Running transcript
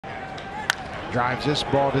Drives this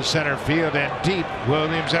ball to center field and deep.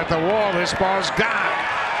 Williams at the wall. This ball's gone.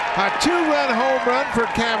 A 2-run home run for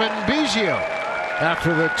Cavan Biggio.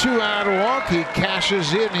 After the 2-out walk, he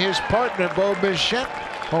cashes in his partner, Bo Bichette.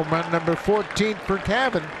 Home run number 14 for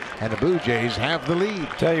Cavan, and the Blue Jays have the lead.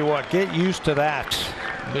 Tell you what, get used to that.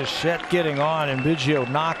 Bichette getting on and Biggio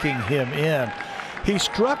knocking him in. He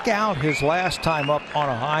struck out his last time up on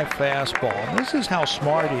a high fastball. This is how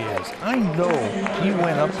smart he is. I know he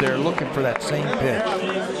went up there looking for that same pitch,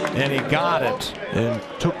 and he got it and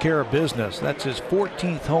took care of business. That's his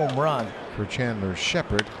 14th home run. For Chandler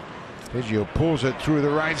Shepard, Biggio pulls it through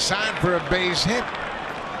the right side for a base hit.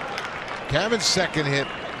 Cavan's second hit.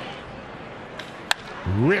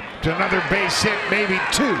 Ripped, another base hit, maybe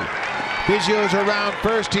two. Biggio's around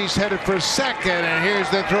first, he's headed for second, and here's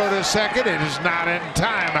the throw to second. It is not in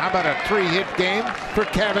time. How about a 3-hit game for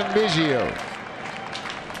Cavan Biggio?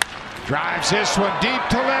 Drives this one deep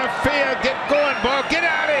to left field. Get going, ball. Get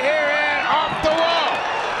out of here and off the wall.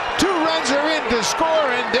 2 runs are in to score,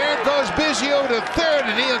 and there goes Biggio to third,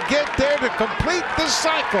 and he'll get there to complete the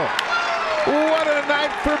cycle. What a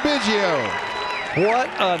night for Biggio. What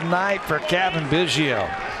a night for Cavan Biggio.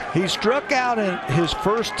 He struck out in his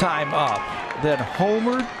first time up, then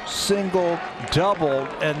homered, singled, doubled,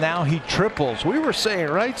 and now he triples. We were saying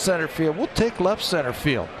right center field, we'll take left center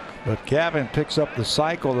field. But Cavan picks up the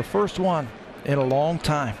cycle, the first one in a long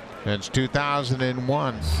time. Since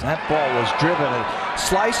 2001. That ball was driven and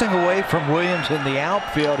slicing away from Williams in the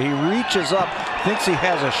outfield. He reaches up, thinks he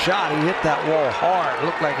has a shot. He hit that wall hard.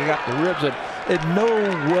 Looked like he got the ribs. In no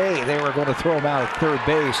way they were going to throw him out at third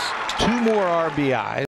base. 2 more RBIs.